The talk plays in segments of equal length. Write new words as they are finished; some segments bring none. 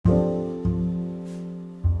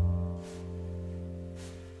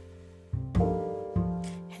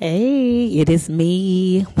Hey, it is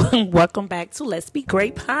me. Welcome back to Let's Be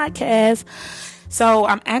Great podcast. So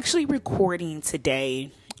I'm actually recording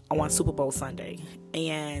today on Super Bowl Sunday,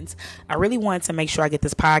 and I really wanted to make sure I get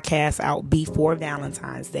this podcast out before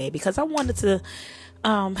Valentine's Day because I wanted to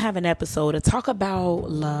have an episode to talk about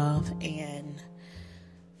love and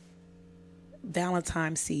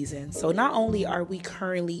Valentine's season. So not only are we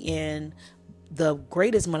currently in the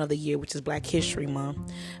greatest month of the year, which is Black History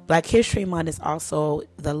Month. Black History Month is also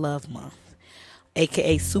the love month,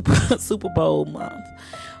 aka Super Bowl month.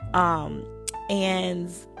 And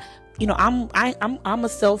you know, I'm a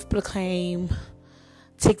self-proclaimed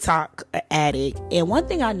TikTok addict, and one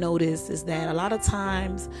thing I noticed is that a lot of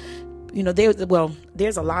times, you know, there's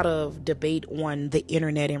a lot of debate on the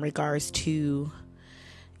internet in regards to,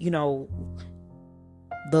 you know,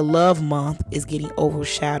 the love month is getting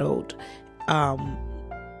overshadowed.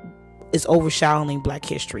 Is overshadowing Black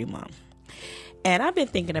History Month. And I've been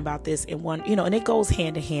thinking about this and it goes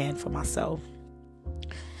hand in hand for myself,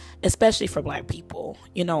 especially for Black people.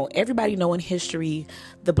 You know, everybody know in history,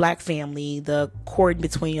 the Black family, the court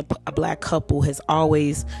between a Black couple has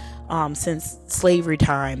always, since slavery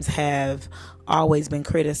times, have always been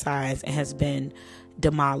criticized and has been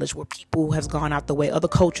demolished, where people have gone out the way, other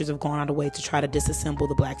cultures have gone out the way to try to disassemble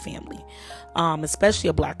the Black family, especially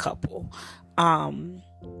a Black couple.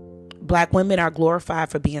 Black women are glorified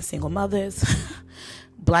for being single mothers.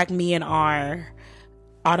 Black men are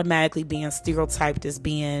automatically being stereotyped as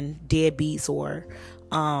being deadbeats or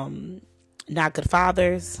not good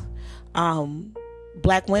fathers.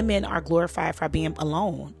 Black women are glorified for being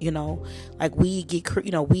alone. You know, like we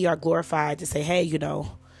are glorified to say, hey, you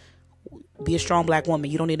know, be a strong Black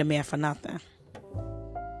woman. You don't need a man for nothing.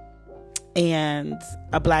 And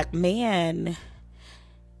a Black man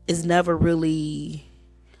is never really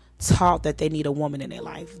taught that they need a woman in their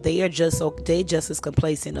life. They just as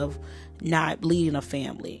complacent of not leading a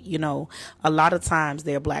family. You know, a lot of times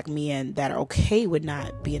there are Black men that are okay with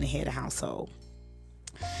not being the head of household.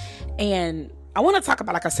 And I want to talk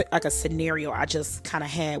about like a scenario I just kind of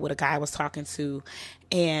had with a guy I was talking to.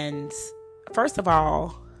 And first of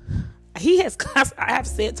all, I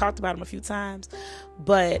have talked about him a few times,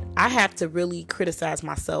 but I have to really criticize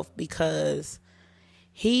myself because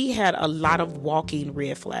he had a lot of walking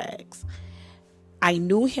red flags. I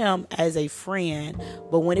knew him as a friend,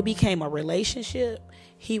 but when it became a relationship,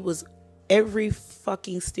 he was every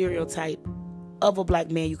fucking stereotype of a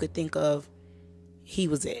Black man you could think of. He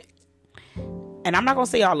was it. And I'm not going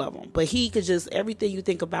to say all of them, but he could just, everything you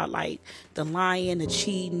think about, like the lying, the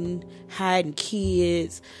cheating, hiding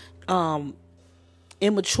kids,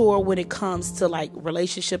 immature when it comes to like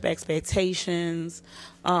relationship expectations,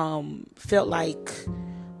 felt like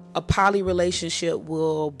a poly relationship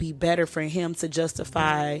will be better for him to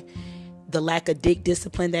justify the lack of dick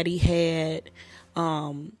discipline that he had,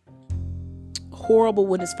 horrible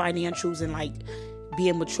with his financials and like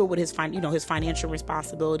being mature with his financial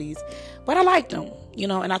responsibilities. But I liked him, you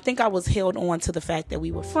know, and I think I was held on to the fact that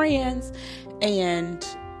we were friends and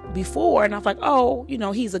before, and I was like, oh, you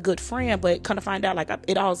know, he's a good friend, but kind of find out like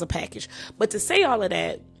it all is a package. But to say all of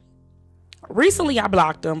that, recently I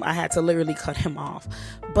blocked him. I had to literally cut him off.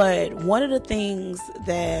 But one of the things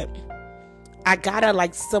that I got out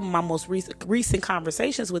like some of my most recent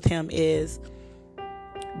conversations with him is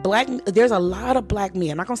there's a lot of Black men,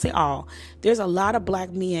 I'm not gonna say all, there's a lot of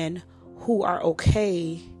Black men who are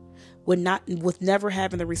okay with never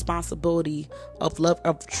having the responsibility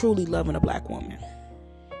of truly loving a Black woman.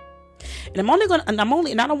 And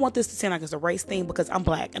I don't want this to sound like it's a race thing because I'm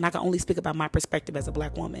Black and I can only speak about my perspective as a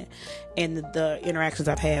Black woman and the interactions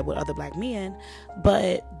I've had with other Black men.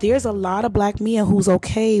 But there's a lot of Black men who's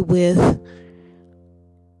okay with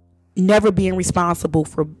never being responsible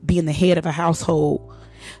for being the head of a household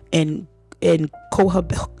and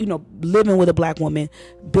living with a Black woman,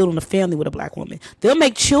 building a family with a Black woman. They'll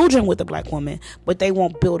make children with a Black woman, but they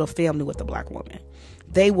won't build a family with a Black woman.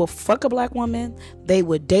 They will fuck a Black woman. They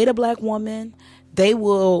will date a Black woman. They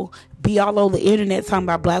will be all over the internet talking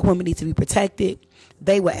about Black women need to be protected.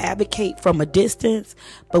 They will advocate from a distance.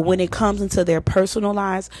 But when it comes into their personal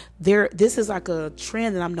lives, this is like a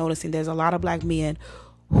trend that I'm noticing. There's a lot of Black men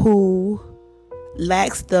who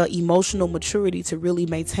lacks the emotional maturity to really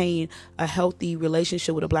maintain a healthy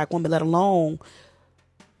relationship with a Black woman, let alone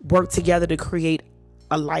work together to create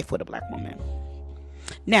a life with a Black woman.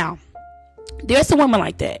 Now, there's some women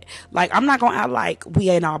like that. Like, I'm not gonna act like we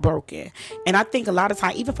ain't all broken. And I think a lot of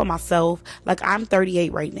time, even for myself, like I'm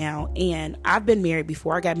 38 right now, and I've been married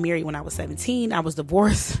before. I got married when I was 17. I was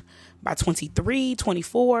divorced by 23,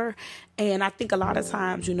 24. And I think a lot of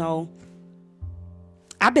times, you know,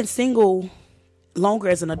 I've been single longer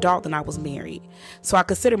as an adult than I was married. So I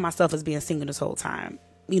consider myself as being single this whole time,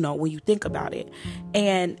 when you think about it.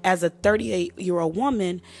 And as a 38-year-old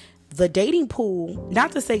woman, the dating pool,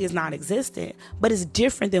 not to say it's non-existent, but it's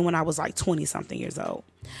different than when I was like 20 something years old.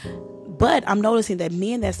 But I'm noticing that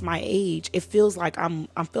men that's my age, it feels like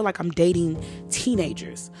I feel like I'm dating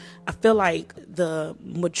teenagers. I feel like the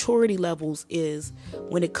maturity levels is,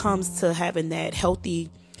 when it comes to having that healthy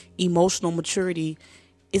emotional maturity,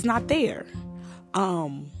 is not there.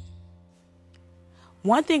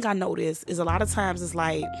 One thing I notice is a lot of times it's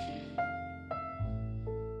like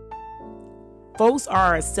folks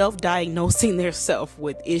are self-diagnosing themselves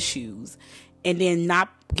with issues and then not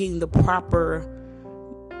getting the proper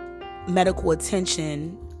medical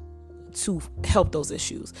attention to help those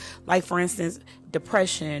issues. Like, for instance,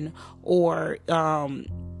 depression, or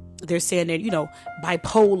they're saying that,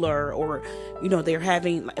 bipolar, or, they're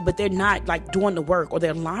having, but they're not like doing the work, or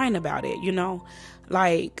they're lying about it,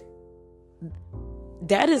 like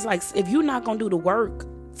that is like, if you're not going to do the work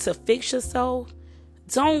to fix yourself,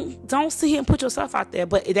 don't sit here and put yourself out there.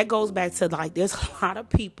 But that goes back to, like, there's a lot of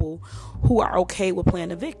people who are okay with playing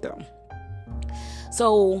the victim.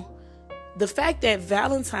 So the fact that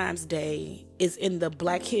Valentine's Day is in the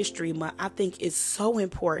Black History Month, I think is so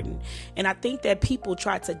important. And I think that people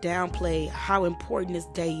try to downplay how important this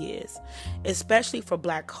day is, especially for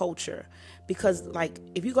Black culture. Because, like,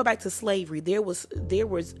 if you go back to slavery, there was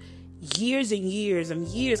years and years and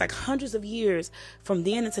years, like hundreds of years from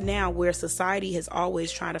then into now, where society has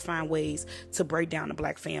always tried to find ways to break down the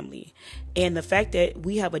Black family. And the fact that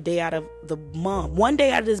we have a day out of the month, one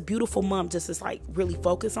day out of this beautiful month, just to like really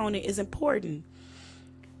focus on it, is important.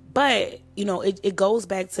 But, it goes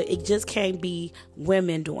back to, it just can't be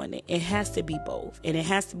women doing it. It has to be both. And it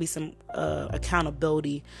has to be some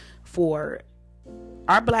accountability for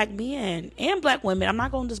our Black men and Black women. I'm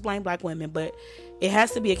not going to just blame Black women, but it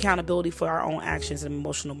has to be accountability for our own actions and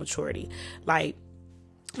emotional maturity. Like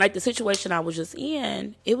the situation I was just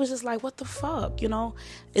in, it was just like, what the fuck,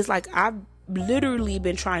 It's like, I've literally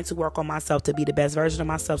been trying to work on myself to be the best version of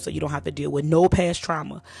myself, so you don't have to deal with no past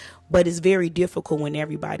trauma. But it's very difficult when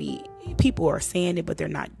people are saying it, but they're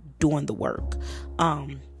not doing the work.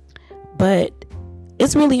 But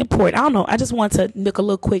it's really important. I don't know. I just want to make a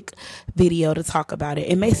little quick video to talk about it.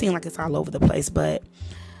 It may seem like it's all over the place, but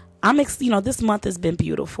this month has been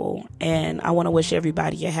beautiful, and I want to wish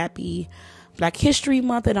everybody a happy Black History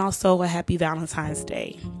Month and also a happy Valentine's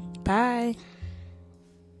Day. Bye.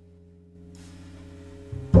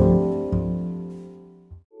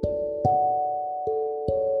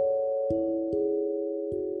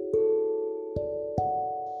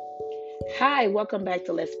 Hi, welcome back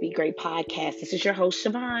to Let's Be Great podcast. This is your host,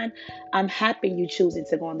 Siobhan. I'm happy you choosing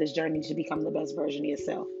to go on this journey to become the best version of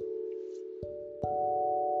yourself.